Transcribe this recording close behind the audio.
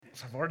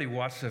So I've already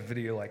watched the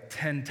video like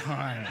 10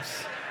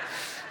 times.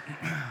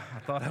 I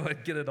thought I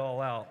would get it all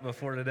out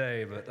before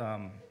today, but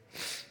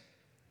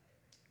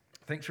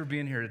thanks for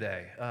being here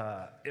today.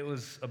 It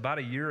was about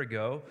a year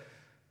ago.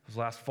 It was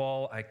last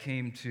fall. I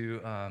came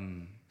to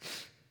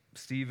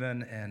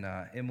Stephen and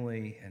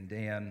Emily and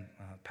Dan,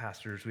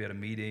 pastors. We had a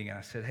meeting, and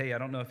I said, hey, I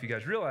don't know if you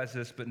guys realize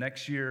this, but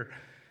next year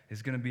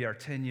is going to be our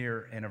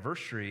 10-year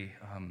anniversary.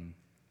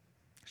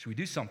 Should we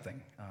do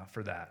something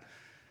for that?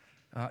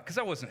 Because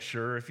I wasn't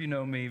sure. If you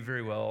know me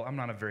very well, I'm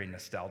not a very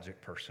nostalgic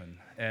person.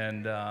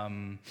 And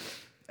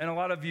a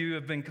lot of you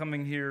have been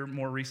coming here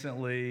more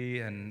recently,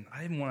 and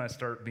I didn't want to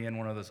start being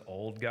one of those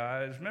old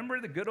guys. Remember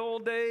the good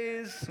old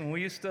days when we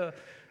used to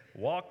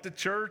walk to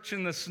church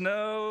in the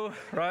snow,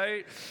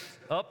 right?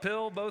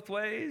 Uphill both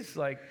ways.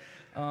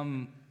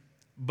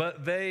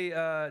 But they,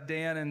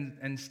 Dan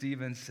and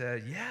Stephen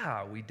said,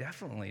 yeah, we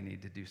definitely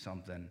need to do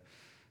something.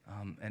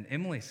 And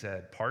Emily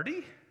said,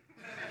 party?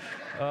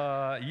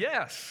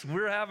 Yes,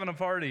 we're having a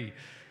party.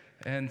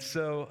 And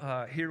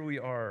so here we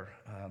are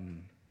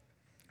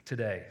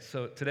today.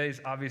 So today's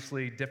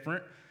obviously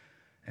different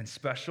and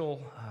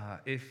special.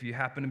 If you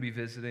happen to be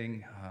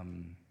visiting,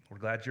 we're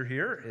glad you're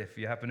here. If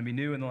you happen to be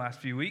new in the last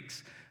few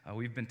weeks,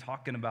 we've been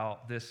talking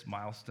about this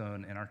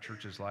milestone in our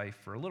church's life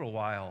for a little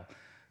while.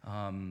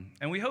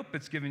 And we hope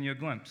it's given you a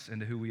glimpse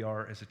into who we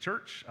are as a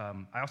church.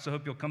 I also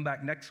hope you'll come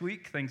back next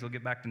week. Things will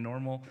get back to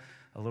normal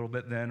a little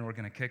bit then. We're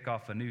going to kick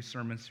off a new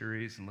sermon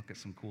series and look at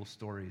some cool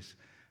stories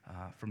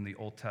from the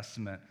Old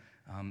Testament.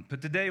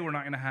 But today we're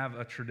not going to have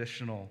a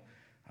traditional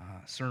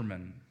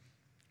sermon.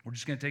 We're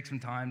just going to take some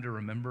time to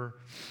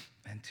remember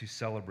and to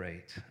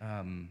celebrate.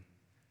 I've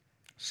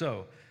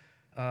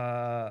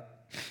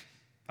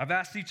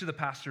asked each of the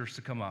pastors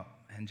to come up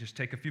and just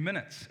take a few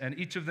minutes. And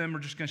each of them are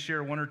just going to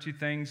share one or two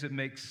things that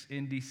makes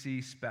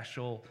NDC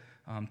special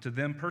to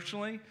them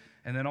personally,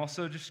 and then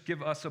also just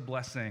give us a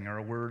blessing or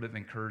a word of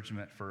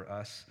encouragement for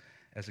us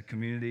as a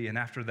community. And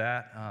after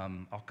that,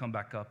 I'll come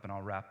back up and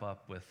I'll wrap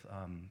up with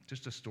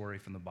just a story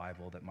from the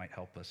Bible that might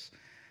help us.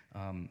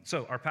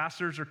 So our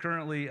pastors are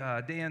currently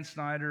Dan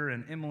Snyder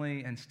and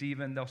Emily and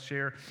Stephen. They'll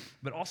share,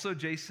 but also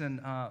Jason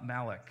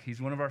Malik.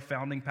 He's one of our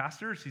founding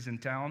pastors. He's in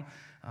town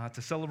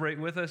to celebrate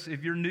with us.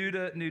 If you're new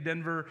to New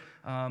Denver,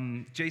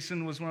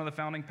 Jason was one of the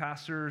founding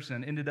pastors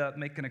and ended up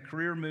making a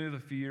career move a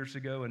few years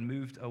ago and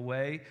moved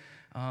away.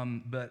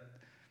 But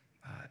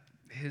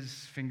his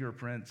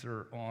fingerprints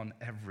are on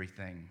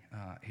everything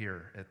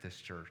here at this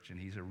church, and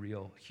he's a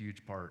real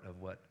huge part of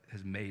what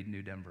has made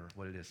New Denver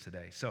what it is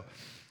today. So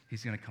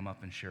he's going to come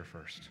up and share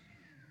first.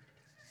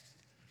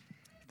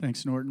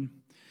 Thanks, Norton.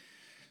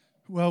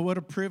 Well, what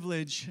a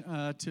privilege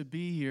to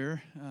be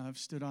here. I've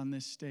stood on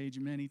this stage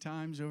many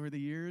times over the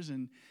years,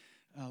 and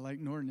like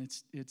Norton,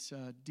 it's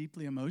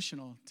deeply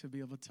emotional to be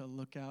able to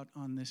look out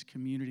on this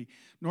community.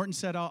 Norton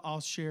said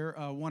I'll share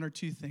one or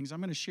two things. I'm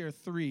going to share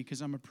three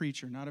because I'm a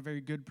preacher, not a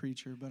very good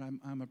preacher, but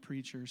I'm a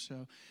preacher,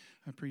 so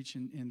I preach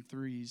in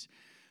threes.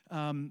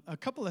 A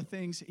couple of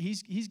things.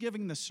 He's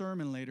giving the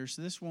sermon later,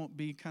 so this won't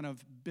be kind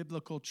of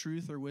biblical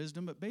truth or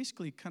wisdom, but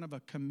basically kind of a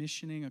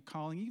commissioning, a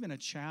calling, even a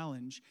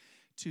challenge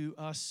to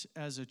us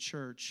as a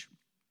church.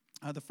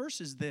 The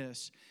first is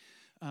this.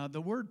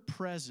 The word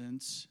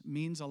presence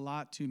means a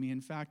lot to me.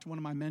 In fact, one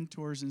of my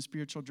mentors and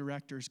spiritual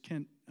directors,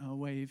 Kent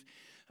Wave,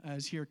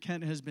 is here.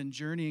 Kent has been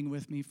journeying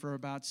with me for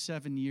about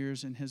 7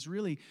 years and has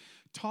really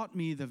taught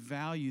me the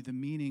value, the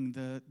meaning,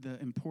 the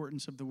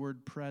importance of the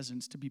word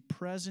presence, to be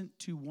present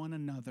to one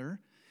another.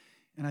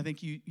 And I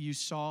think you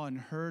saw and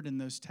heard in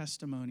those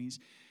testimonies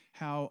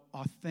how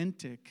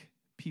authentic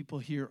people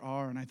here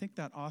are. And I think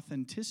that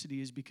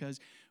authenticity is because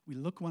we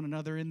look one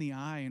another in the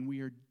eye and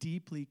we are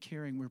deeply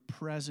caring. We're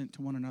present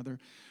to one another.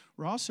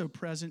 We're also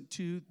present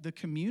to the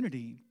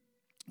community.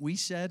 We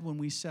said when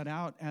we set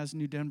out as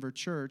New Denver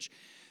Church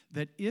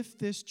that if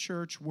this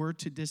church were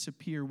to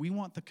disappear, we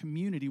want the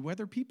community,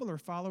 whether people are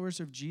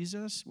followers of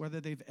Jesus, whether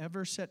they've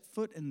ever set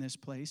foot in this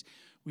place,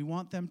 we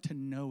want them to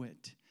know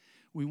it.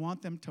 We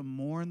want them to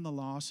mourn the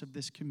loss of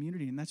this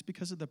community, and that's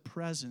because of the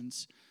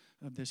presence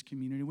of this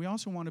community. We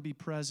also want to be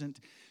present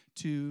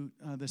to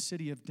the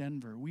city of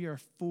Denver. We are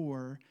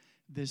for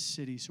this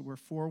city. So we're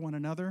for one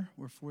another,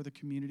 we're for the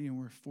community, and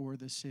we're for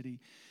the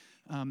city.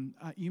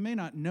 You may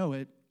not know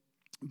it,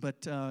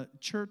 but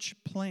church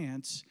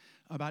plants,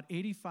 about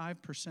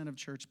 85% of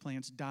church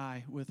plants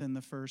die within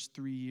the first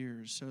 3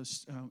 years. So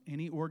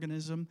any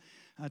organism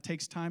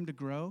takes time to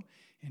grow,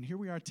 and here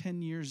we are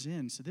 10 years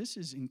in. So this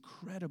is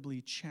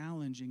incredibly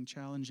challenging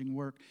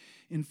work.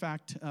 In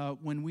fact,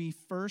 when we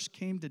first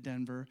came to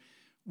Denver,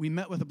 we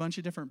met with a bunch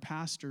of different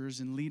pastors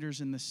and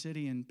leaders in the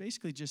city and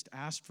basically just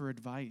asked for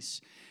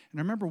advice. And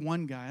I remember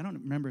one guy, I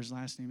don't remember his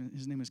last name,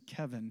 his name was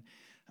Kevin.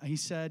 He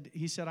said,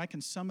 I can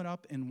sum it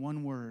up in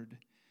one word: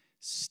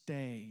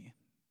 stay.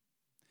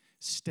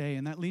 Stay.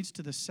 And that leads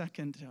to the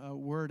second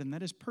word, and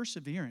that is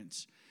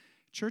perseverance.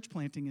 Church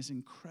planting is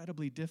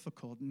incredibly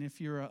difficult. And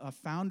if you're a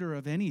founder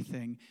of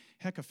anything,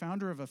 heck, a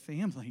founder of a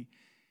family,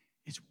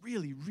 it's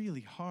really,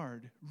 really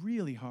hard,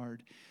 really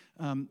hard.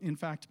 In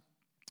fact,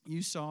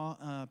 you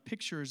saw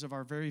pictures of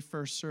our very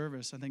first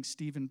service. I think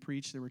Stephen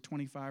preached. There were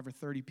 25 or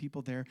 30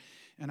 people there.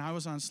 And I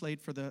was on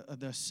slate for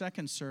the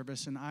second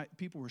service, and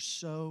people were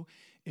so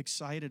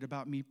excited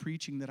about me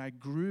preaching that I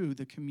grew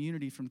the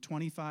community from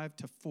 25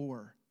 to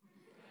 4.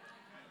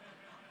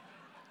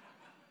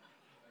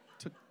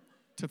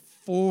 to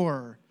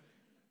 4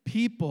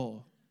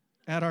 people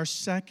at our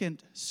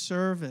second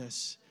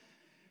service.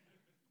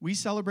 We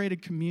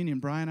celebrated communion.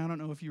 Brian, I don't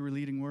know if you were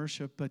leading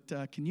worship, but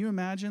can you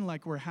imagine,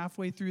 like, we're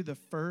halfway through the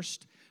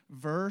first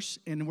verse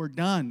and we're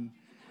done.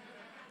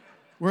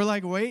 We're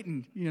like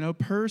waiting.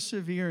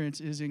 Perseverance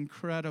is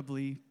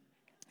incredibly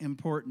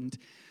important.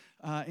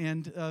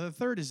 And the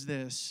third is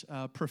this,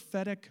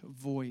 prophetic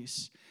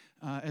voice.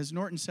 As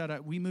Norton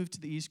said, we moved to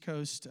the East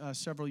Coast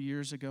several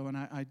years ago, and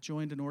I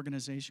joined an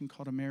organization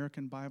called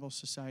American Bible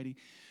Society.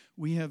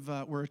 We're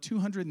a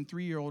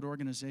 203-year-old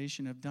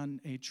organization, have done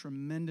a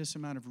tremendous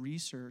amount of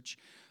research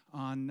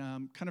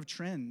on kind of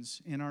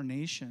trends in our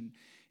nation.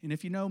 And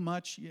if you know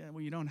much,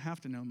 you don't have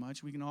to know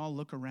much. We can all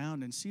look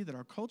around and see that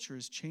our culture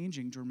is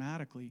changing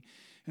dramatically.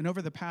 And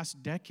over the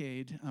past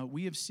decade,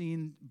 we have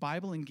seen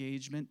Bible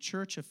engagement,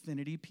 church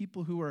affinity,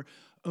 people who are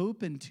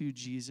open to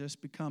Jesus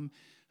become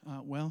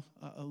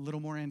a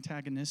little more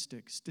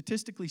antagonistic.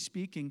 Statistically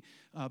speaking,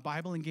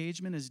 Bible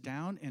engagement is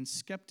down, and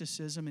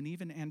skepticism and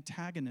even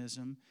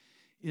antagonism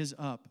is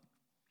up.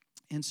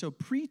 And so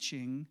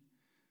preaching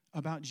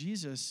about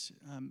Jesus,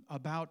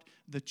 about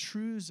the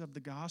truths of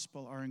the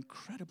gospel, are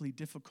incredibly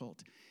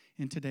difficult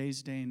in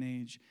today's day and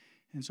age.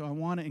 And so I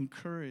want to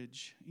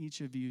encourage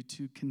each of you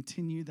to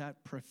continue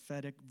that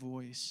prophetic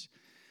voice.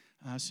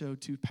 So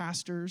to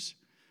pastors,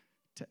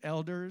 to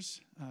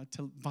elders,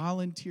 to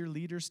volunteer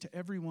leaders, to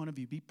every one of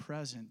you, be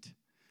present,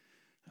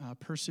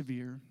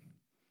 persevere,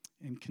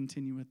 and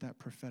continue with that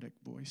prophetic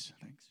voice.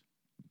 Thanks.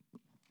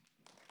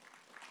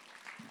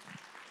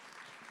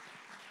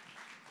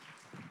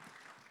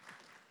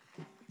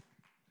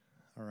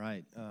 All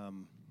right.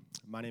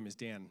 My name is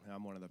Dan.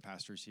 I'm one of the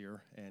pastors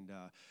here. And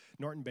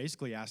Norton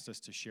basically asked us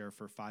to share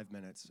for 5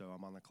 minutes, so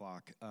I'm on the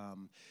clock,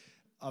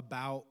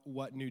 about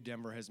what New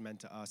Denver has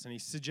meant to us. And he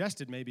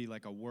suggested maybe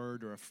like a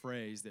word or a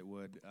phrase that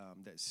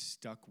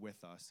stuck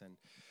with us. And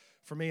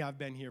for me, I've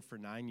been here for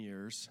 9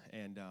 years,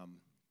 and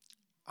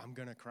I'm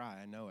going to cry.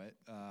 I know it.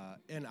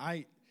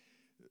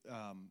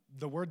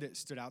 The word that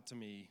stood out to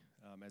me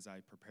as I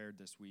prepared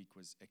this week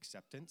was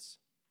acceptance.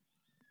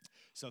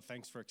 So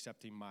thanks for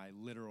accepting my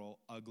literal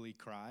ugly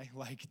cry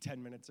like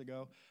 10 minutes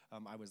ago.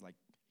 I was like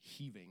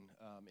heaving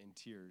in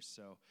tears.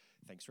 So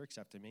thanks for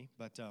accepting me.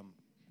 But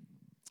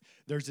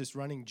there's this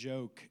running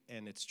joke,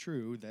 and it's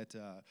true, that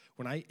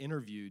when I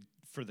interviewed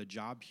for the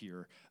job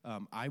here,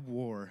 I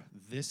wore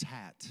this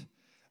hat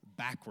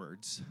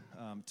backwards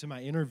to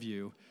my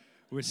interview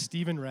with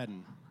Stephen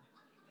Redden.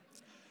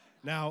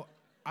 Now,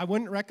 I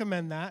wouldn't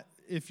recommend that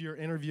if you're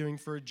interviewing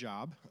for a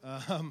job,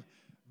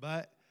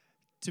 but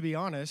to be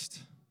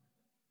honest,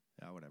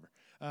 whatever.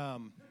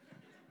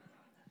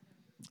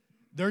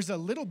 There's a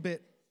little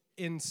bit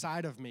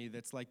inside of me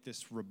that's like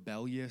this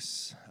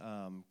rebellious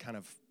kind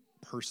of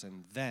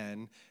person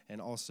then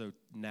and also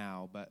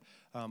now. But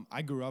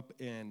I grew up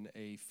in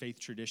a faith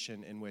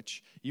tradition in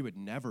which you would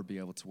never be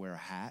able to wear a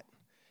hat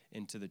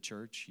into the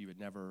church. You would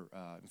never,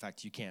 in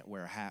fact, you can't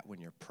wear a hat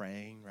when you're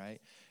praying, right?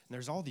 And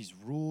there's all these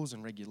rules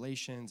and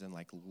regulations and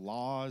like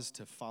laws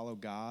to follow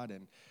God.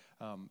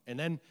 And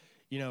then,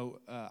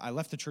 I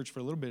left the church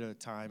for a little bit of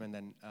time, and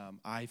then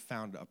I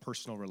found a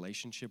personal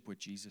relationship with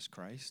Jesus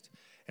Christ.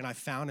 And I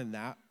found in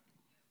that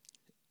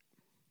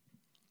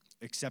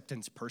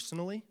acceptance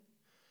personally,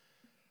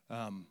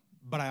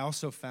 but I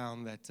also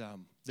found that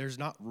there's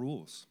not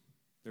rules.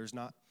 There's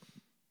not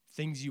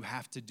things you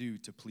have to do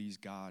to please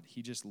God.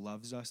 He just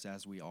loves us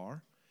as we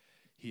are.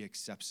 He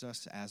accepts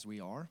us as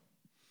we are.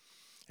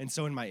 And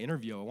so in my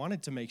interview, I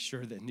wanted to make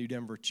sure that New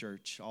Denver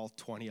Church, all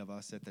 20 of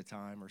us at the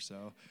time or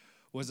so,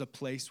 was a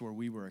place where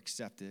we were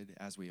accepted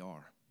as we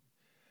are.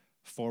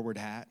 Forward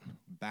hat,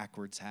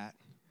 backwards hat,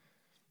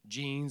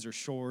 jeans or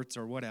shorts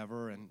or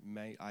whatever, and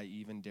may I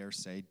even dare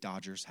say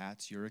Dodgers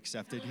hats, you're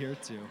accepted here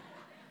too.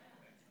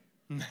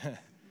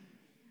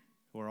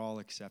 We're all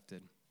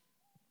accepted.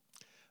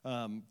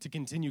 To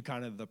continue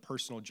kind of the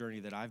personal journey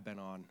that I've been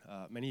on,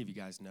 many of you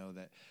guys know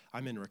that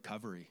I'm in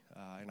recovery,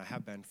 and I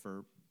have been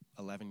for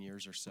 11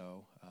 years or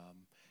so.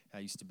 I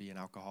used to be an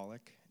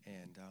alcoholic,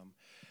 and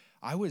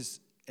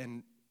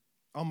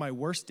on my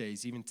worst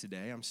days, even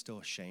today, I'm still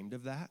ashamed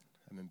of that.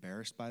 I'm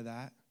embarrassed by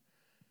that.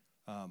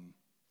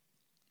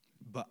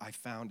 But I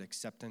found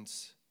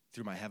acceptance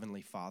through my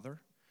Heavenly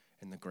Father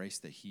and the grace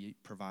that He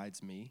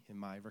provides me in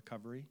my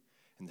recovery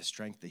and the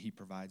strength that He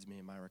provides me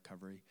in my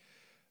recovery.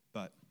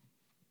 But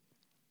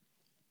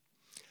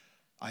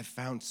I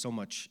found so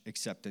much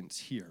acceptance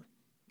here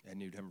at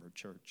New Denver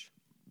Church,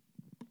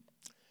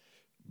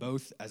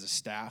 both as a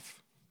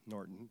staff,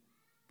 Norton,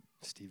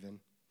 Stephen,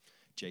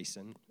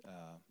 Jason,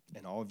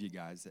 and all of you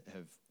guys that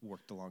have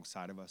worked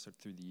alongside of us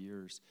through the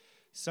years.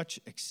 Such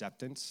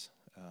acceptance,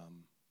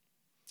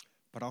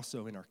 but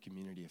also in our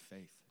community of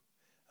faith.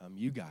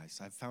 You guys,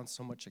 I've found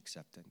so much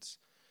acceptance.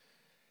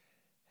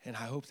 And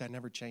I hope that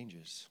never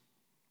changes.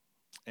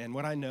 And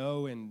what I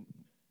know in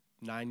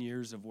 9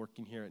 years of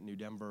working here at New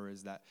Denver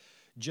is that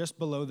just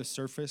below the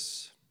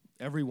surface,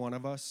 every one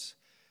of us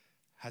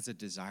has a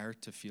desire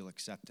to feel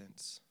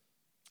acceptance.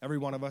 Every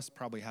one of us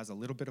probably has a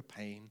little bit of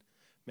pain.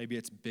 Maybe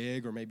it's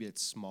big or maybe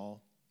it's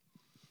small.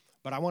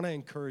 But I want to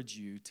encourage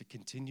you to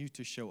continue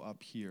to show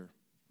up here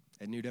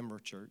at New Denver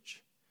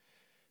Church,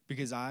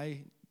 because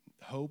I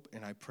hope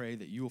and I pray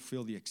that you will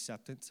feel the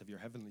acceptance of your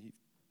Heavenly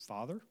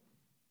Father,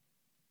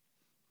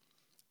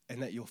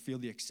 and that you'll feel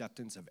the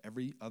acceptance of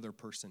every other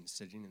person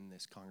sitting in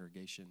this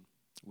congregation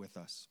with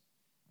us.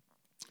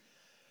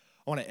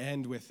 I want to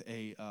end with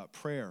a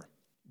prayer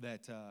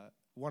that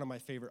one of my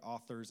favorite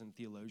authors and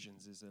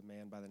theologians is a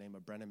man by the name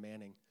of Brennan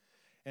Manning.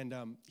 And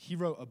he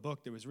wrote a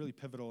book that was really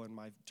pivotal in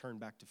my turn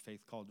back to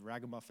faith called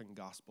Ragamuffin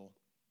Gospel.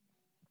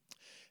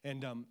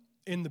 And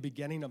in the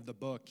beginning of the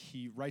book,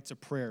 he writes a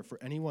prayer for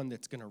anyone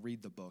that's going to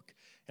read the book.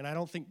 And I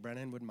don't think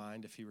Brennan would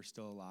mind, if he were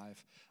still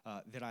alive,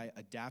 that I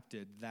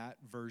adapted that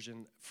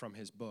version from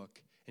his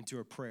book into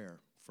a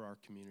prayer for our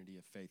community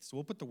of faith. So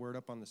we'll put the words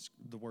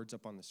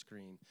up on the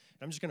screen.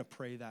 And I'm just going to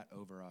pray that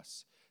over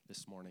us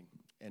this morning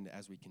and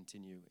as we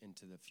continue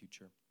into the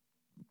future.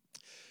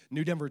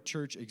 New Denver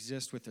Church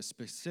exists with a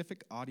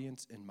specific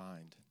audience in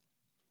mind.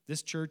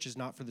 This church is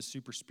not for the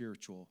super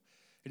spiritual.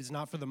 It is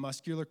not for the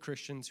muscular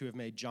Christians who have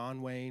made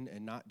John Wayne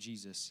and not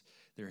Jesus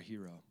their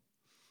hero.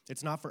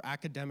 It's not for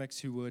academics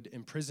who would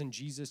imprison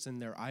Jesus in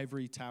their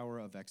ivory tower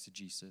of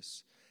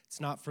exegesis. It's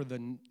not for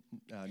the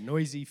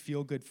noisy,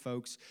 feel-good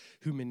folks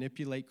who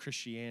manipulate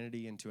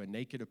Christianity into a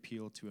naked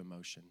appeal to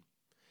emotion.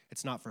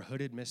 It's not for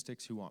hooded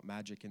mystics who want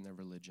magic in their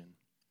religion.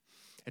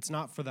 It's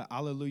not for the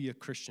Alleluia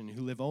Christian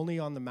who live only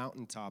on the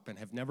mountaintop and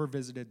have never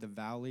visited the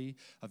valley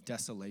of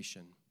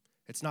desolation.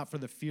 It's not for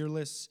the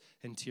fearless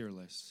and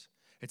tearless.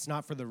 It's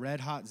not for the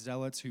red-hot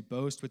zealots who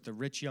boast with the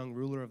rich young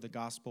ruler of the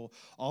gospel,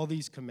 all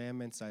these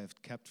commandments I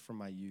have kept from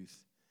my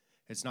youth.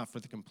 It's not for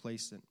the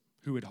complacent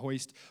who would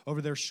hoist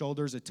over their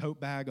shoulders a tote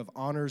bag of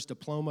honors,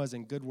 diplomas,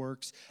 and good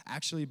works,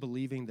 actually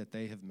believing that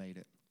they have made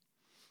it.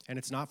 And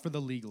it's not for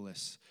the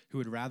legalists who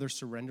would rather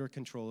surrender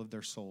control of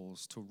their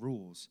souls to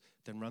rules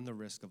than run the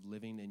risk of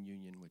living in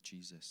union with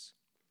Jesus.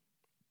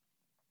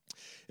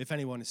 If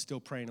anyone is still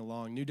praying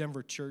along, New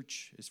Denver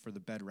Church is for the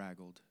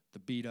bedraggled, the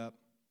beat up,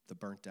 the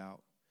burnt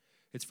out.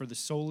 It's for the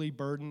sorely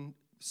burdened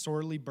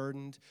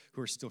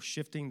who are still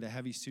shifting the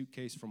heavy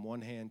suitcase from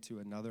one hand to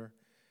another.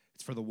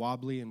 It's for the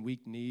wobbly and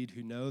weak-kneed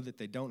who know that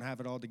they don't have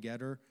it all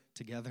together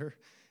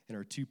and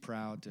are too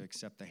proud to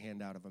accept the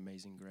handout of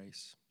amazing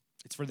grace.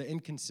 It's for the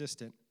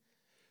inconsistent,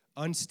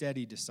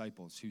 unsteady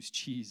disciples whose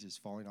cheese is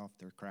falling off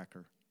their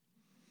cracker.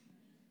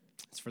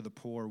 It's for the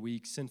poor,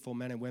 weak, sinful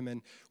men and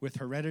women with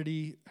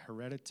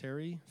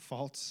hereditary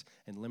faults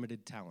and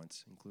limited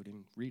talents,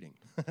 including reading.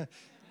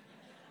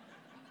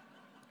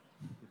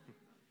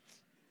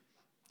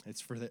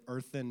 It's for the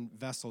earthen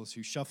vessels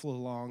who shuffle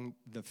along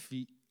the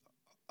feet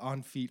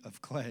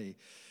of clay.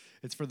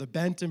 It's for the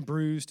bent and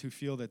bruised who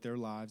feel that their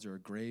lives are a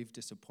grave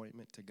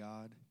disappointment to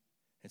God.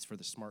 It's for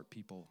the smart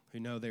people who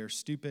know they are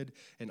stupid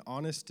and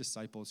honest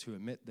disciples who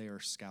admit they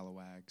are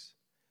scalawags.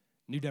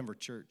 New Denver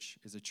Church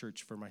is a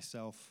church for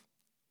myself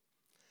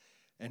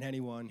and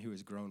anyone who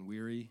has grown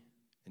weary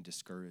and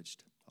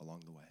discouraged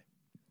along the way.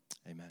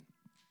 Amen.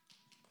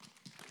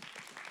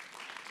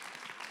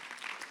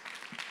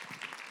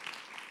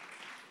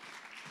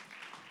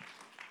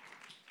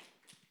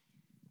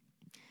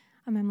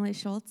 I'm Emily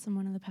Schultz. I'm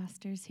one of the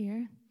pastors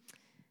here.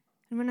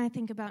 And when I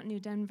think about New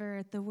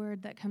Denver, the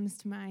word that comes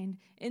to mind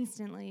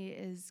instantly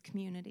is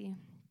community.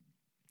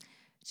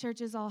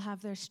 Churches all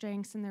have their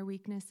strengths and their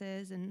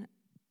weaknesses, and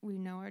we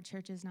know our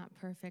church is not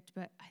perfect,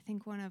 but I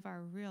think one of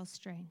our real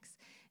strengths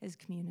is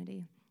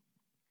community.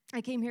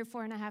 I came here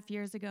 4.5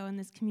 years ago, and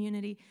this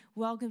community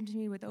welcomed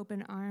me with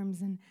open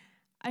arms, and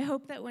I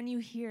hope that when you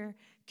hear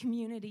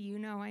community, you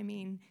know I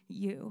mean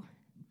you.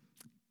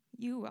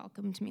 You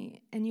welcomed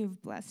me, and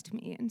you've blessed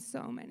me in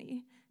so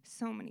many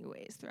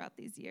ways throughout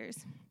these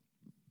years.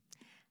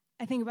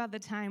 I think about the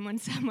time when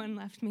someone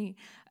left me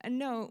a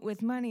note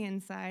with money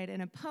inside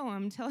and a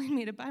poem telling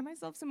me to buy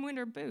myself some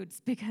winter boots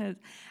because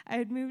I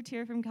had moved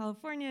here from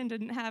California and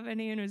didn't have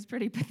any, and it was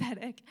pretty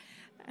pathetic.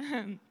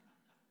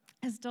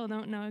 I still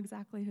don't know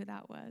exactly who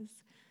that was.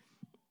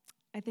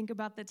 I think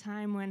about the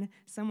time when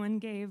someone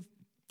gave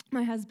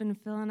my husband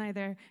Phil and I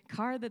their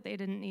car that they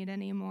didn't need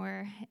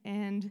anymore,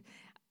 and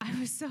I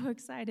was so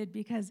excited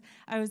because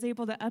I was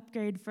able to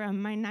upgrade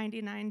from my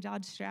 99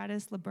 Dodge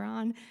Stratus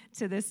LeBron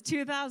to this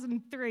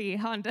 2003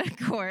 Honda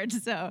Accord.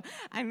 So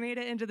I made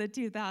it into the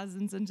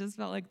 2000s and just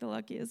felt like the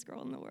luckiest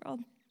girl in the world.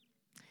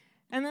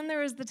 And then there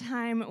was the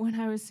time when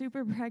I was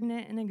super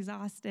pregnant and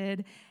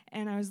exhausted,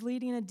 and I was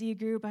leading a D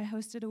group. I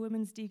hosted a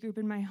women's D group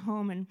in my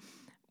home, and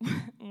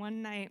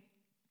one night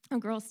a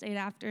girl stayed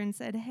after and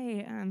said,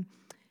 "Hey,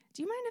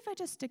 do you mind if I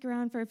just stick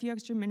around for a few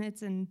extra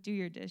minutes and do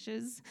your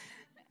dishes?"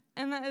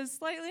 And that is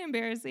slightly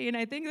embarrassing, and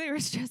I think they were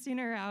stressing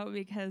her out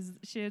because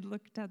she had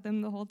looked at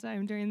them the whole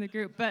time during the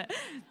group. But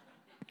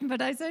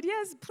But I said,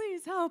 yes,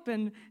 please help.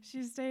 And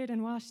she stayed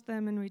and washed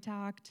them, and we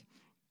talked.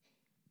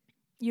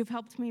 You've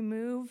helped me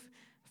move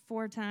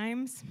 4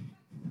 times.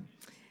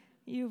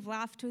 You've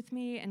laughed with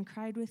me and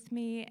cried with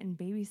me and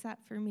babysat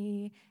for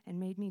me and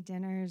made me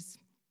dinners.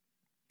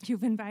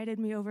 You've invited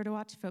me over to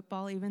watch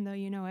football, even though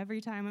you know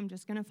every time I'm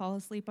just going to fall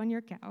asleep on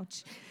your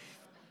couch.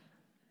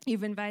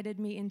 You've invited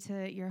me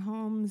into your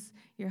homes,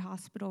 your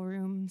hospital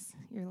rooms,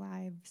 your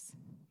lives.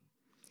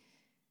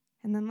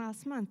 And then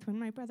last month, when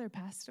my brother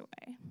passed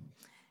away,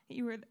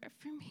 you were there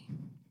for me.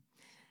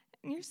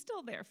 And you're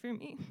still there for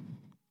me.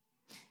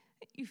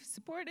 You've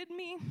supported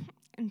me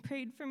and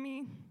prayed for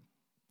me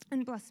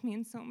and blessed me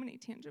in so many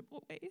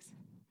tangible ways.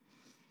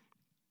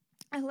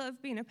 I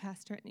love being a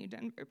pastor at New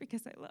Denver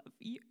because I love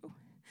you.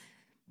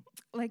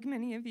 Like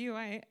many of you,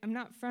 I am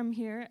not from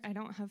here. I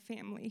don't have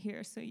family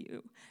here, so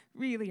you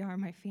really are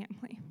my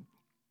family.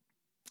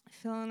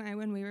 Phil and I,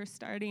 when we were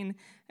starting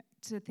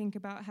to think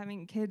about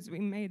having kids, we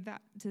made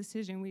that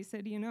decision. We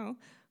said,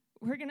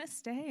 we're going to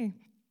stay.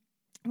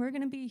 We're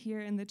going to be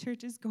here, and the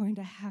church is going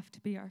to have to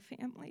be our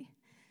family.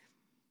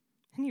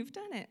 And you've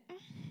done it.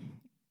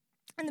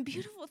 And the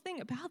beautiful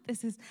thing about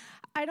this is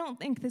I don't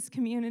think this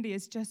community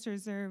is just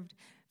reserved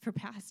for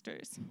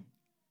pastors.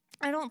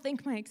 I don't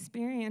think my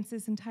experience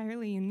is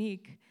entirely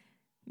unique.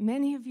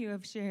 Many of you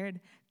have shared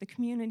the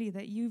community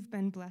that you've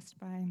been blessed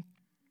by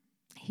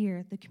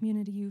here, the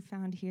community you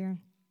found here.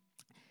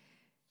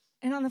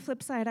 And on the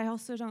flip side, I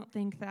also don't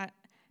think that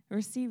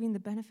receiving the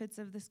benefits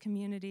of this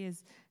community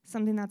is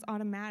something that's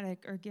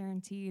automatic or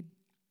guaranteed.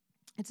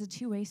 It's a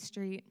two-way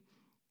street.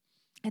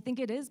 I think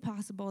it is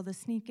possible to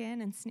sneak in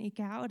and sneak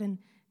out and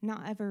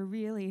not ever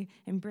really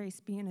embrace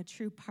being a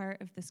true part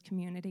of this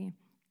community.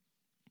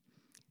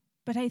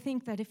 But I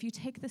think that if you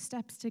take the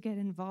steps to get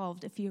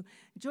involved, if you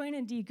join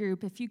a D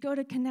group, if you go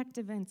to connect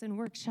events and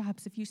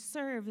workshops, if you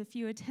serve, if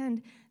you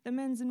attend the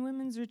men's and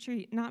women's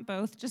retreat, not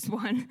both, just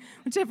one,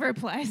 whichever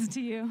applies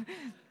to you,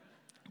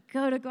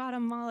 go to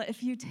Guatemala,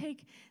 if you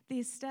take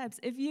these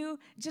steps, if you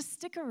just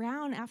stick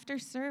around after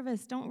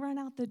service, don't run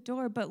out the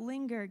door, but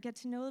linger, get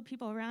to know the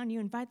people around you,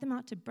 invite them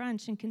out to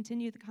brunch and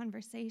continue the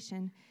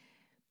conversation.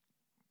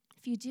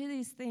 If you do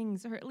these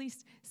things, or at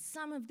least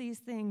some of these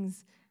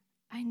things,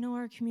 I know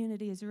our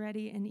community is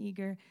ready and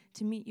eager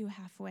to meet you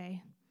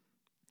halfway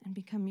and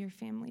become your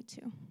family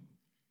too.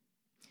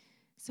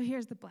 So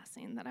here's the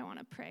blessing that I want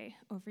to pray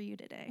over you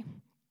today.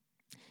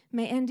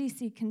 May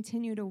NDC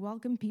continue to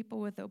welcome people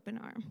with open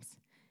arms,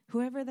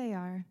 whoever they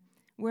are,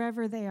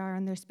 wherever they are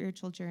on their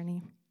spiritual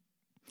journey.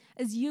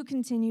 As you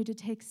continue to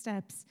take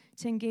steps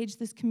to engage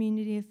this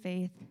community of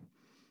faith,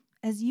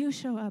 as you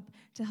show up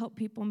to help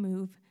people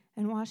move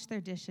and wash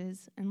their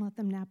dishes and let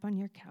them nap on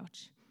your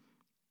couch,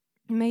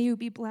 may you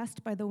be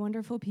blessed by the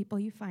wonderful people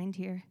you find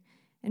here,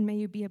 and may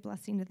you be a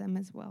blessing to them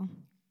as well.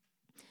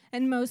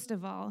 And most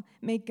of all,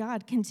 may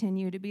God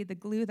continue to be the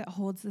glue that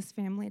holds this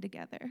family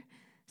together,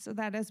 so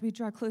that as we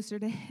draw closer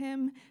to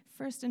Him,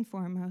 first and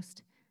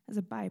foremost, as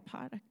a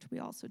byproduct, we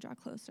also draw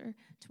closer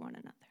to one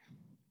another.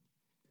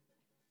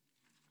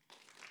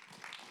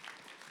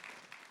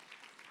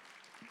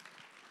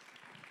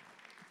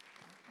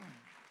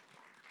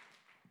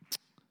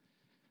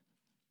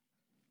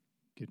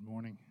 Good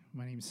morning.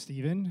 My name's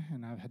Stephen,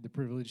 and I've had the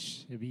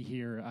privilege to be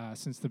here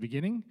since the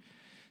beginning,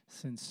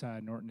 since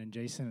Norton and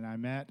Jason and I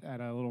met at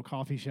a little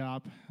coffee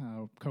shop,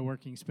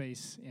 co-working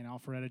space in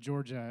Alpharetta,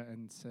 Georgia,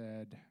 and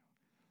said,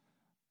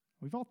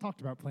 we've all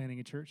talked about planning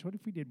a church. What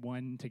if we did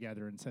one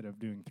together instead of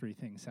doing 3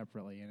 things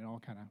separately? And it all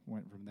kind of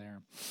went from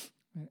there.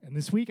 And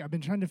this week, I've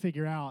been trying to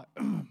figure out,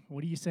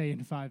 what do you say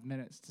in 5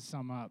 minutes to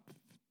sum up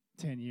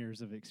 10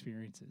 years of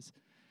experiences?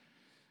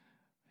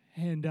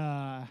 And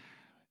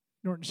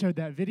Norton showed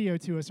that video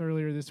to us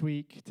earlier this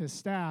week to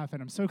staff,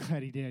 and I'm so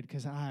glad he did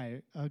because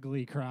I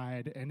ugly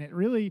cried. And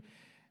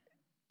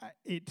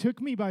it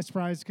took me by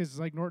surprise because,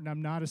 like Norton,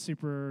 I'm not a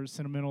super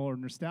sentimental or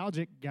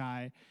nostalgic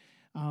guy,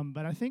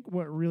 but I think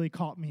what really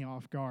caught me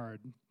off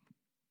guard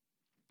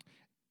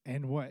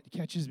and what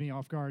catches me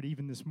off guard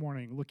even this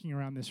morning, looking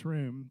around this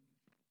room,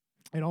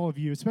 and all of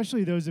you,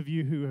 especially those of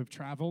you who have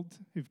traveled,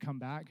 who've come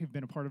back, who've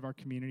been a part of our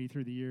community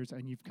through the years,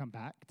 and you've come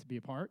back to be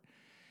a part,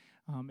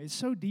 it's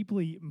so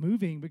deeply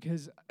moving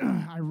because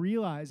I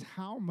realize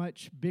how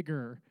much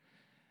bigger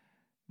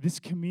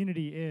this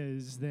community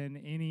is than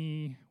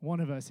any one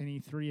of us, any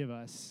 3 of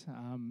us.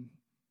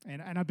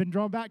 And I've been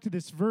drawn back to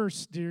this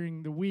verse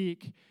during the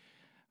week.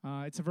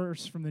 It's a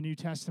verse from the New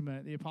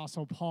Testament. The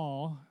Apostle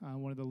Paul,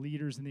 one of the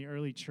leaders in the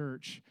early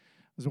church,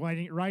 was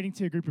writing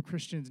to a group of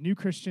Christians, new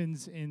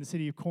Christians in the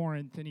city of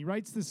Corinth, and he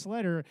writes this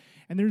letter,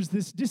 and there's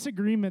this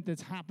disagreement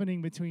that's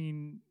happening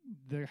between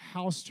the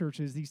house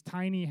churches, these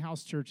tiny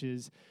house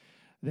churches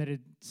that had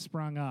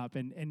sprung up,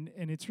 and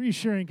it's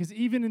reassuring because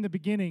even in the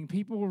beginning,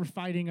 people were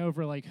fighting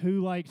over like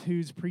who liked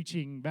who's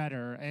preaching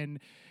better and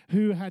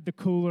who had the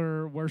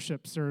cooler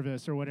worship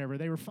service or whatever.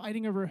 They were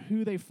fighting over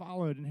who they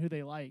followed and who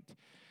they liked.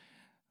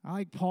 I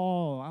like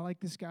Paul. I like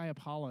this guy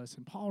Apollos.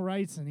 And Paul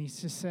writes, and he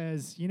just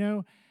says,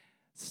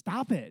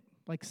 stop it.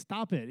 Like,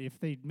 stop it. If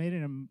they made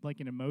an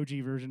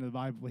emoji version of the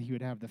Bible, he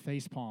would have the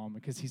face palm,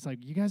 because he's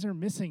like, you guys are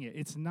missing it.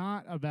 It's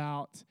not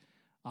about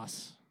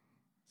us.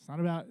 It's not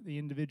about the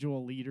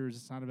individual leaders.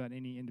 It's not about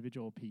any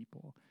individual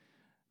people.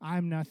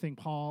 I'm nothing,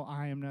 Paul.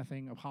 I am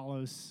nothing.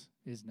 Apollos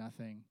is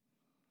nothing.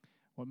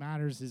 What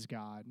matters is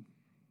God.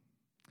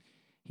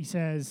 He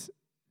says,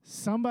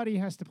 somebody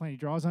has to plant. He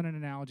draws on an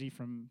analogy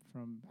from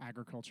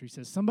agriculture. He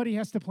says, somebody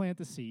has to plant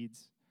the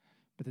seeds,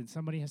 but then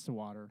somebody has to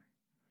water.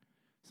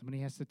 Somebody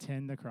has to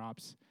tend the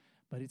crops,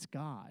 but it's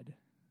God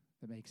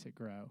that makes it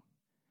grow.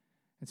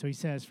 And so he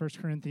says, 1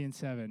 Corinthians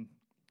 7,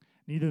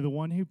 neither the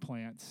one who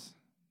plants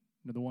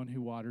nor the one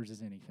who waters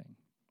is anything,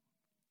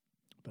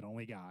 but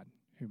only God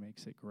who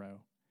makes it grow.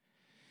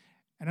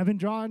 And I've been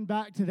drawn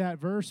back to that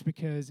verse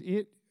because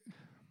it's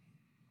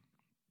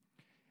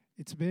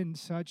been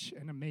such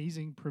an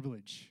amazing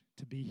privilege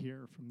to be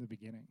here from the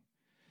beginning.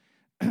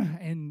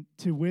 And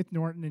to, with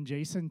Norton and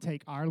Jason,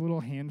 take our little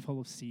handful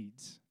of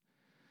seeds,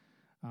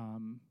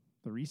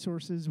 the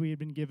resources we had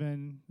been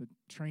given, the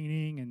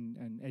training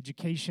and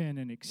education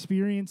and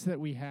experience that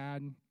we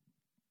had,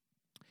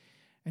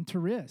 and to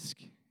risk.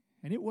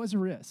 And it was a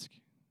risk,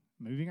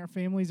 moving our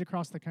families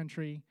across the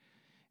country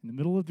in the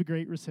middle of the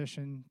Great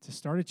Recession to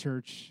start a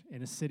church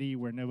in a city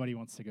where nobody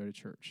wants to go to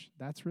church.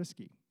 That's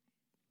risky.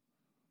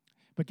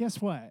 But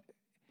guess what?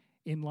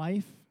 In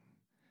life,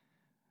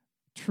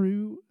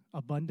 true,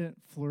 abundant,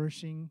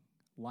 flourishing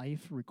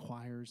life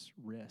requires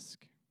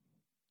risk.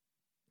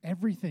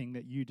 Everything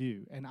that you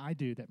do and I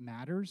do that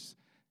matters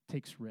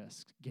takes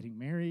risk. Getting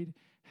married,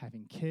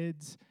 having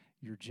kids,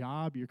 your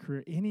job, your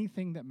career,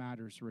 anything that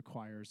matters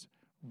requires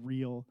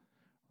real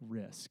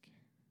risk.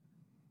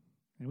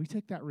 And we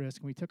took that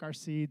risk, and we took our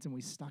seeds, and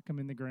we stuck them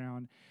in the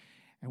ground,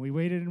 and we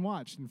waited and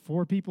watched, and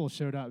 4 people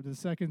showed up to the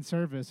second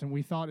service, and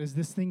we thought, is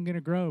this thing going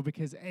to grow?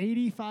 Because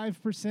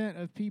 85%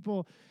 of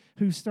people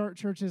who start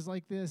churches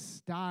like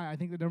this die. I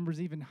think the number's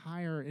even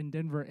higher in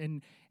Denver,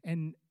 and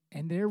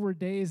there were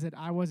days that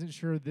I wasn't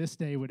sure this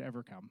day would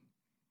ever come,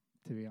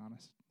 to be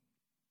honest.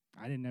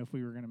 I didn't know if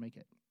we were going to make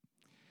it.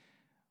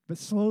 But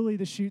slowly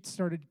the shoots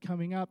started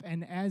coming up,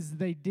 and as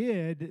they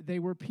did, they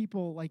were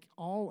people like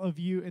all of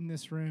you in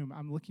this room.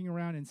 I'm looking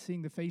around and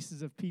seeing the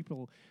faces of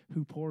people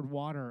who poured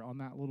water on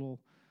that little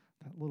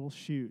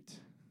shoot,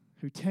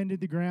 who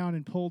tended the ground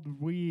and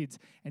pulled weeds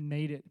and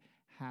made it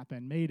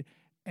happen, made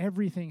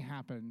everything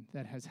happen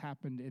that has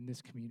happened in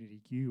this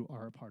community. You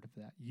are a part of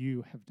that.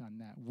 You have done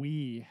that.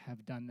 We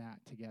have done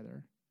that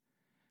together.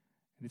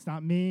 And it's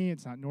not me,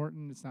 it's not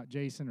Norton, it's not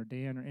Jason or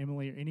Dan or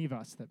Emily or any of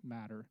us that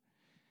matter.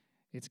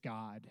 It's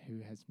God who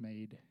has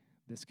made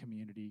this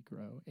community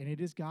grow. And it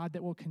is God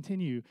that will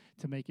continue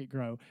to make it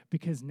grow,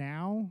 because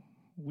now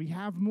we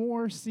have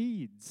more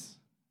seeds.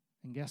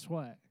 And guess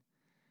what?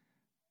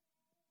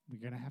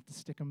 We're going to have to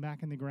stick them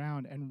back in the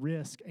ground and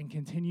risk and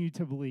continue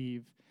to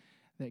believe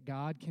that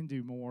God can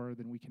do more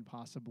than we can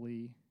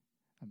possibly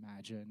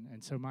imagine.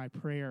 And so my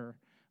prayer,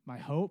 my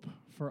hope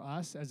for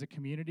us as a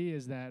community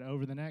is that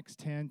over the next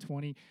 10,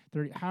 20,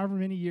 30, however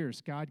many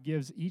years God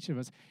gives each of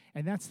us,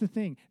 and that's the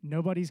thing,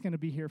 nobody's going to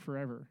be here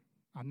forever.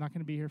 I'm not going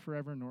to be here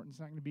forever. Norton's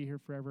not going to be here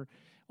forever.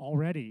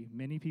 Already,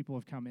 many people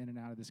have come in and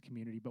out of this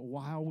community, but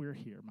while we're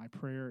here, my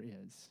prayer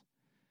is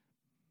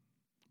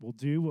we'll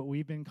do what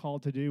we've been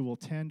called to do. We'll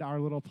tend our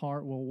little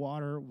part. We'll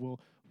water. We'll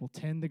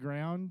tend the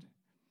ground,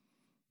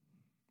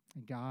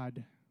 and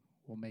God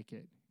will make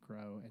it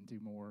grow and do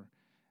more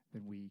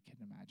than we can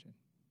imagine.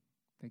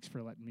 Thanks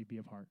for letting me be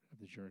a part of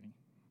the journey.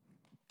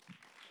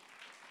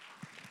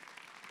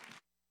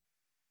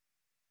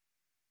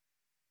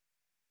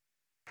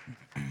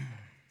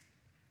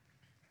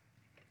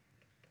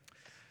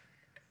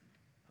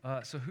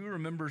 So who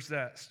remembers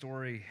that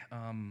story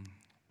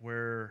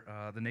where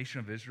the nation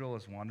of Israel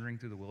is wandering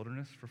through the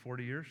wilderness for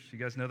 40 years? You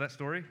guys know that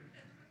story?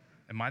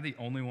 Am I the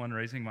only one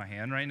raising my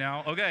hand right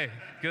now? Okay,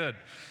 good.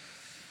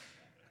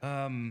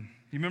 You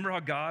remember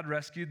how God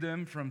rescued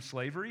them from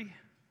slavery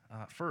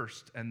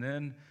first, and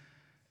then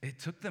it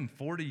took them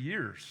 40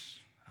 years,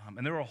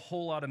 and there were a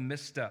whole lot of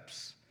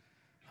missteps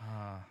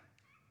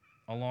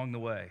along the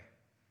way,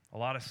 a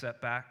lot of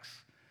setbacks,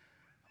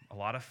 a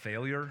lot of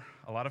failure,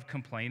 a lot of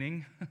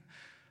complaining.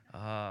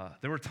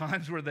 There were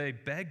times where they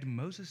begged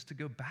Moses to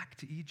go back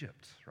to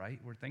Egypt, right,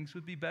 where things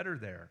would be better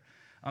there.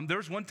 There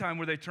was one time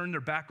where they turned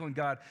their back on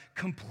God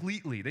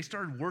completely. They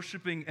started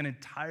worshiping an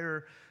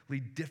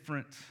entirely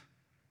different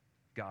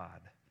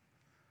God.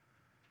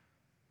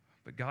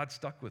 But God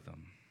stuck with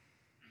them,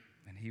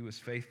 and he was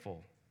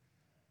faithful,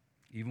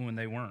 even when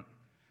they weren't.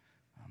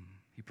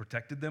 He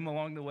protected them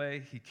along the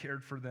way. He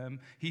cared for them.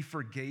 He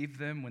forgave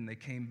them when they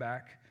came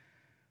back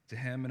to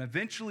him. And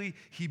eventually,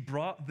 he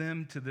brought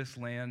them to this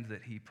land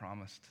that he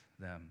promised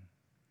them.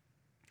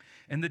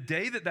 And the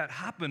day that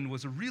happened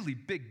was a really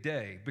big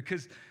day,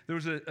 because there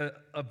was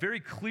a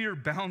very clear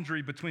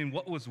boundary between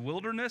what was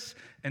wilderness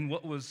and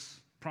what was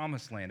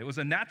promised land. It was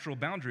a natural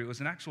boundary. It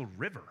was an actual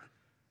river.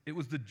 It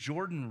was the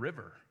Jordan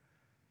River.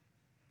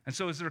 And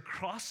so as they're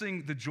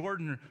crossing the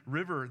Jordan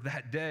River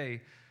that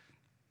day,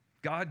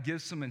 God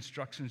gives some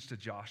instructions to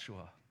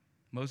Joshua.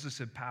 Moses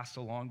had passed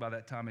along by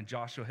that time, and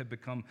Joshua had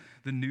become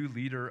the new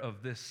leader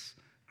of this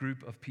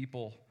group of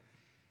people.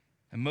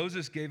 And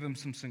Moses gave him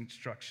some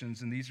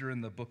instructions, and these are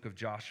in the book of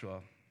Joshua.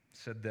 It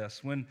said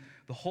this: when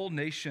the whole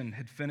nation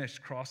had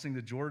finished crossing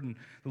the Jordan,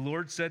 the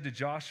Lord said to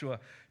Joshua,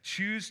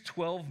 choose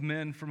 12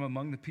 men from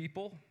among the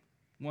people,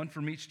 one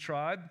from each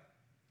tribe,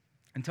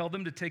 and tell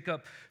them to take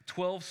up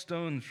 12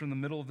 stones from the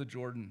middle of the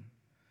Jordan,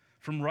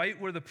 from right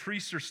where the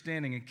priests are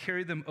standing, and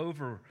carry them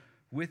over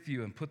with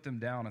you and put them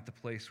down at the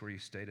place where you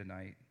stay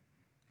tonight.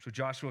 So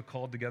Joshua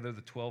called together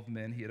the 12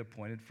 men he had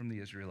appointed from the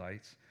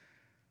Israelites,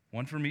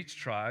 one from each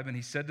tribe, and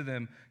he said to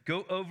them,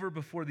 go over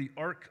before the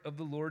ark of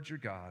the Lord your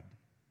God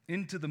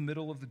into the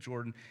middle of the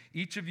Jordan.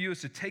 Each of you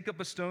is to take up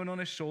a stone on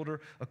his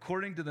shoulder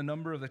according to the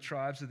number of the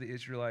tribes of the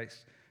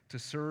Israelites to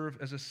serve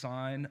as a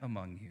sign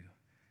among you.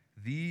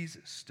 These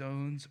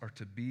stones are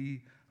to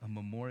be a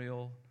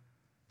memorial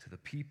to the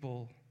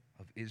people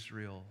of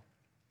Israel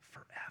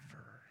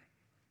forever.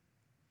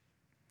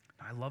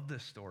 I love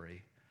this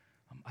story.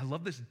 I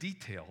love this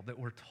detail that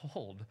we're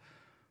told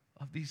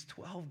of these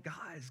 12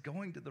 guys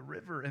going to the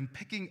river and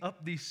picking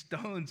up these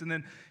stones and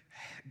then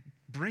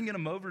bringing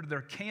them over to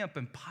their camp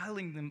and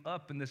piling them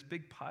up in this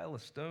big pile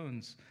of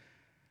stones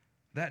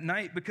that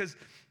night, because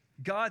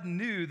God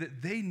knew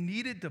that they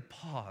needed to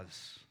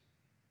pause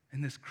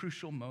in this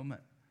crucial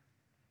moment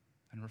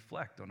and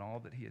reflect on all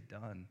that he had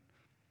done.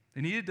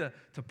 They needed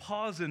to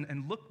pause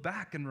and look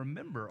back and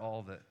remember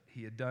all that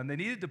he had done. They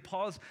needed to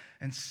pause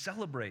and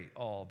celebrate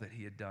all that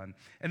he had done.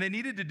 And they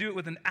needed to do it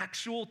with an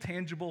actual,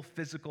 tangible,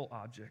 physical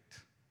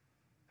object.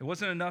 It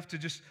wasn't enough to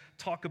just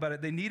talk about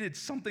it. They needed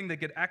something they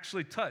could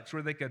actually touch,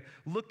 where they could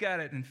look at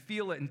it and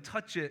feel it and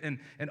touch it and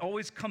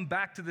always come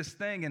back to this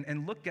thing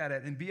and look at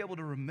it and be able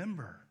to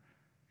remember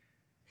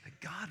that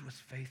God was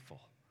faithful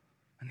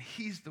and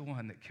he's the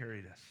one that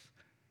carried us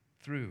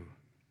through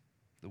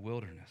the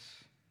wilderness.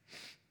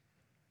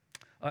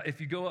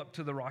 If you go up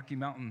to the Rocky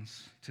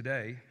Mountains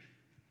today,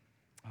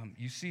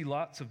 you see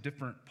lots of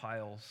different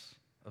piles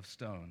of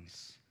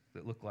stones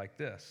that look like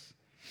this.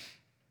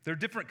 They're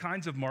different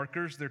kinds of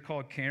markers. They're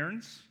called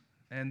cairns,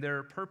 and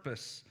their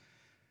purpose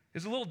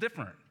is a little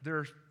different.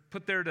 They're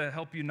put there to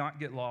help you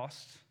not get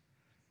lost.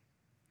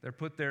 They're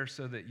put there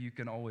so that you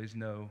can always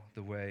know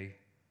the way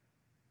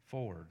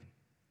forward.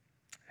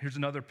 Here's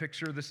another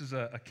picture. This is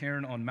a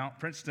cairn on Mount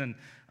Princeton.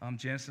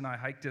 Janice and I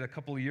hiked it a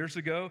couple of years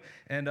ago.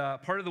 And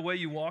part of the way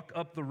you walk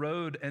up the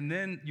road, and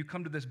then you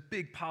come to this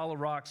big pile of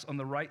rocks on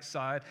the right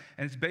side.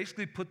 And it's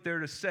basically put there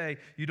to say,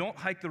 you don't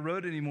hike the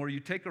road anymore. You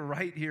take a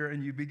right here,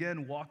 and you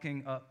begin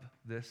walking up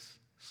this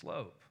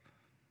slope.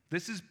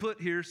 This is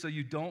put here so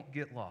you don't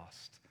get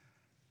lost,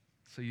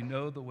 so you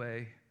know the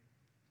way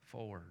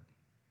forward.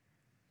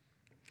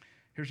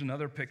 Here's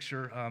another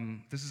picture.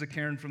 This is a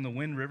cairn from the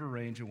Wind River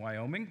Range in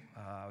Wyoming.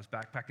 I was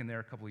backpacking there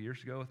a couple of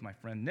years ago with my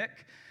friend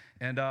Nick,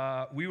 and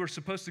we were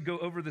supposed to go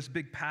over this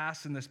big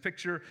pass in this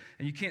picture,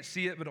 and you can't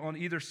see it, but on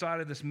either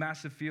side of this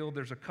massive field,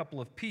 there's a couple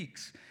of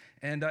peaks,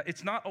 and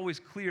it's not always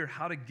clear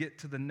how to get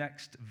to the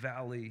next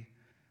valley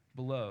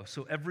below.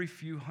 So every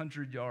few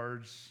hundred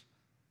yards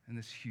in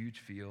this huge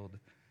field,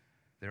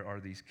 there are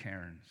these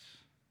cairns,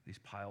 these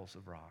piles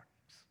of rocks,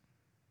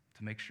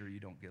 to make sure you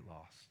don't get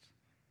lost,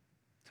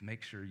 to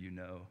make sure you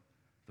know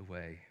the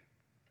way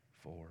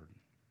forward.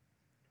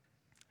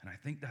 And I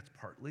think that's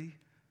partly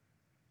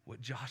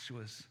what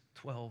Joshua's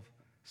 12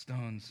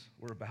 stones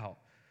were about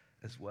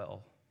as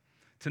well.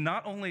 To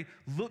not only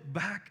look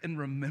back and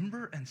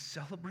remember and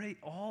celebrate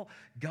all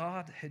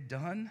God had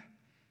done,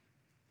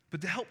 but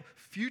to help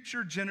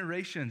future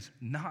generations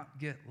not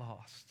get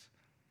lost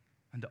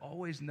and to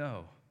always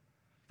know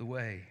the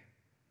way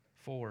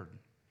forward.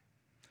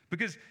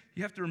 Because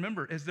you have to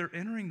remember, as they're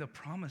entering the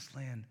promised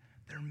land,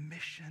 their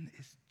mission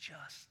is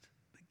just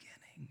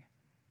beginning.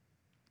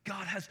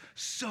 God has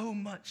so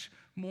much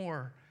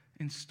more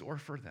in store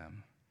for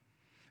them.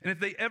 And if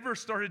they ever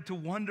started to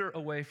wander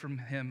away from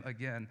him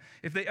again,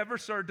 if they ever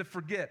started to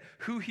forget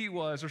who he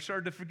was or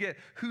started to forget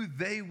who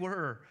they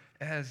were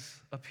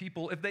as a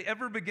people, if they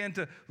ever began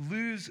to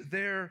lose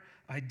their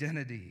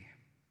identity,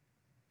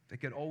 they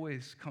could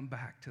always come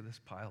back to this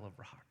pile of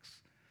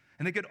rocks.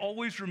 And they could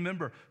always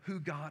remember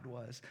who God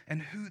was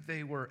and who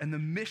they were and the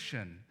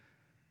mission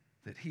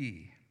that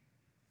he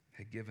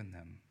had given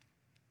them.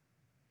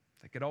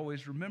 They could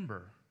always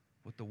remember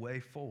what the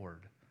way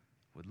forward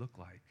would look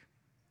like.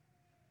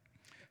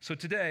 So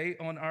today,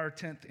 on our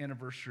 10th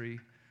anniversary,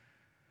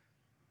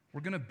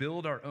 we're going to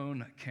build our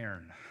own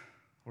cairn.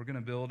 We're going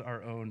to build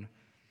our own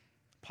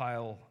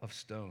pile of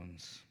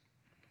stones.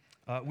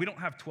 We don't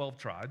have 12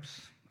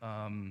 tribes,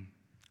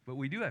 but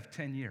we do have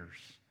 10 years.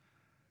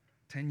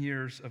 10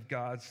 years of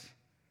God's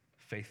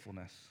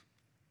faithfulness.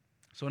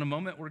 So in a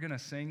moment, we're going to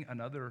sing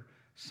another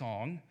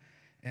song.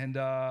 And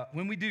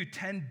when we do,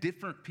 10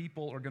 different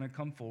people are going to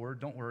come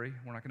forward. Don't worry,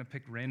 we're not going to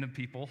pick random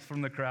people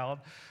from the crowd.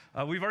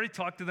 We've already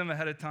talked to them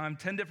ahead of time.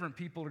 10 different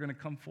people are going to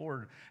come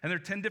forward. And there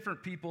are 10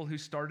 different people who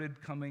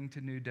started coming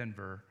to New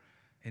Denver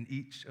in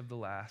each of the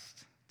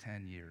last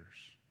 10 years.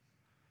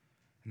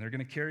 And they're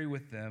going to carry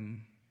with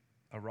them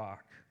a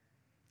rock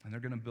And they're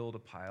going to build a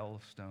pile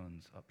of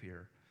stones up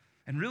here.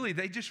 And really,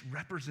 they just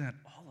represent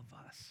all of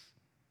us.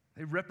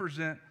 They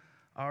represent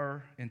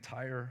our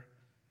entire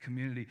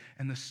community.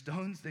 And the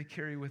stones they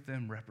carry with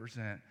them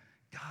represent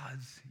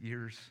God's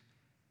years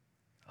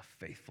of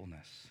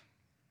faithfulness.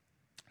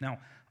 Now,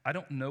 I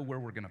don't know where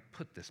we're going to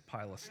put this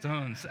pile of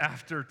stones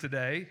after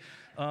today.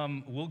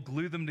 We'll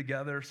glue them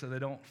together so they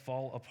don't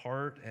fall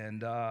apart.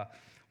 And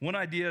one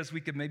idea is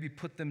we could maybe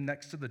put them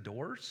next to the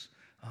doors.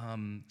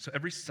 So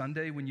every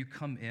Sunday when you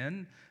come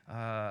in,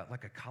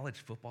 like a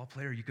college football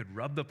player, you could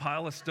rub the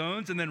pile of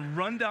stones and then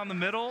run down the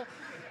middle,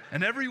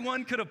 and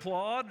everyone could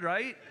applaud,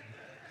 right?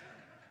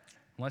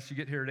 Unless you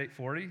get here at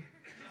 8:40,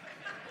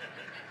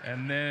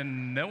 and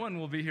then no one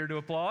will be here to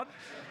applaud.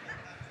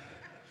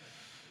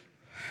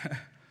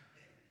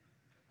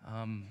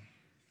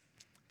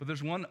 But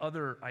there's one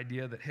other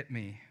idea that hit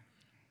me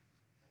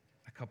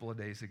a couple of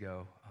days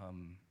ago.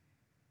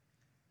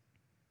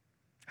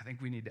 I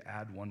think we need to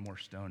add one more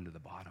stone to the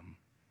bottom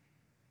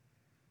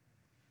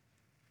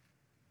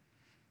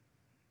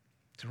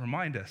to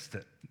remind us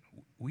that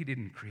we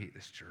didn't create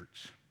this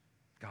church.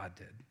 God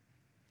did.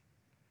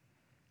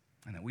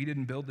 And that we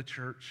didn't build the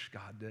church.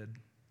 God did.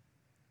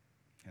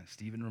 And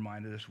Stephen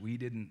reminded us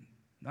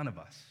none of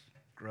us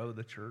grow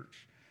the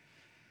church.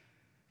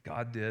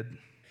 God did.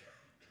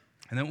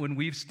 And then when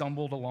we've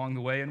stumbled along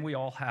the way, and we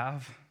all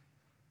have,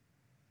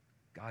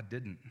 God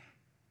didn't.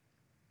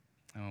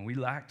 And when we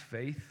lacked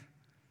faith,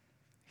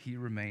 He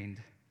remained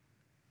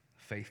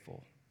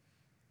faithful.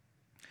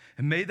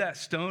 And may that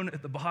stone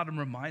at the bottom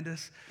remind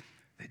us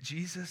that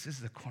Jesus is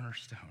the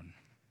cornerstone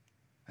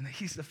and that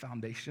He's the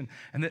foundation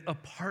and that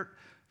apart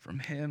from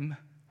Him,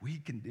 we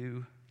can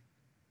do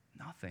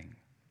nothing.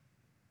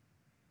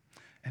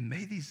 And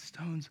may these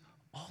stones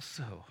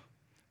also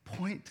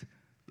point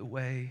the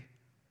way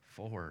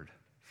forward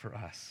for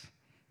us.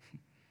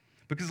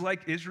 Because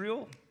like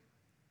Israel,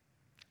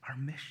 our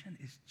mission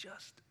is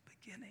just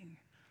beginning.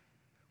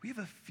 We have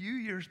a few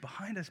years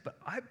behind us, but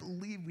I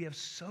believe we have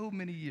so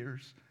many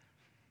years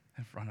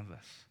in front of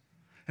us.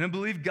 And I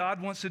believe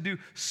God wants to do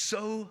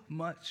so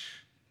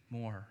much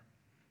more.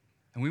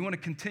 And we want to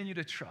continue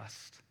to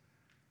trust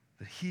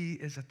that He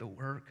is at the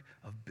work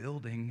of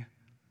building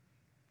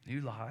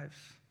new lives,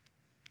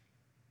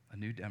 a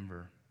new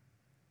Denver,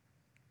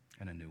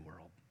 and a new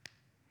world.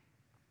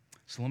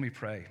 So let me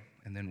pray,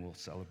 and then we'll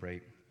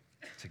celebrate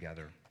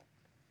together.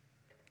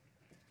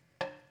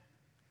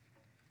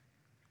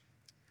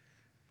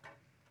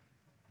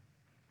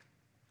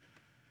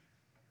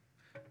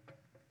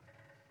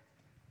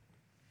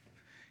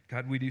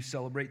 God, we do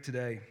celebrate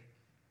today,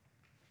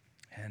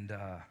 and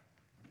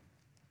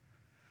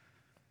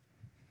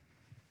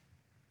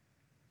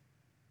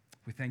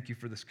we thank You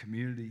for this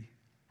community.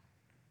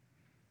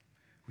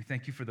 We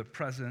thank You for the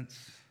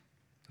presence,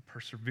 the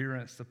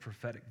perseverance, the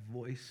prophetic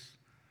voice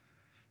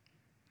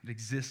that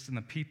exists in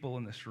the people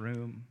in this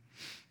room.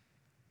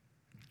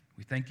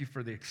 We thank You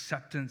for the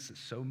acceptance that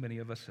so many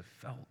of us have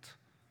felt.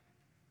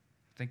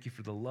 Thank You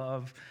for the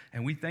love,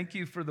 and we thank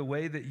You for the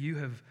way that You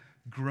have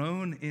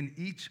grown in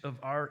each of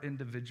our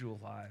individual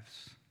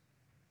lives.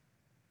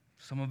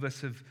 Some of us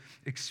have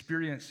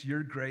experienced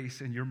Your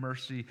grace and Your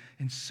mercy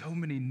in so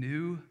many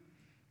new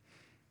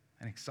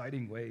and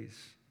exciting ways.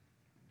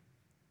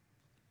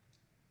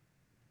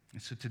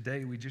 And so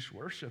today we just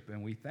worship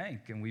and we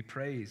thank and we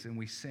praise and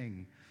we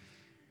sing.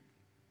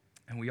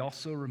 And we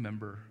also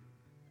remember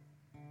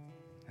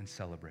and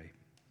celebrate.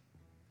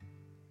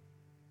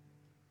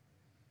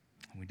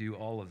 And we do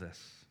all of this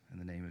in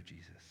the name of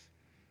Jesus.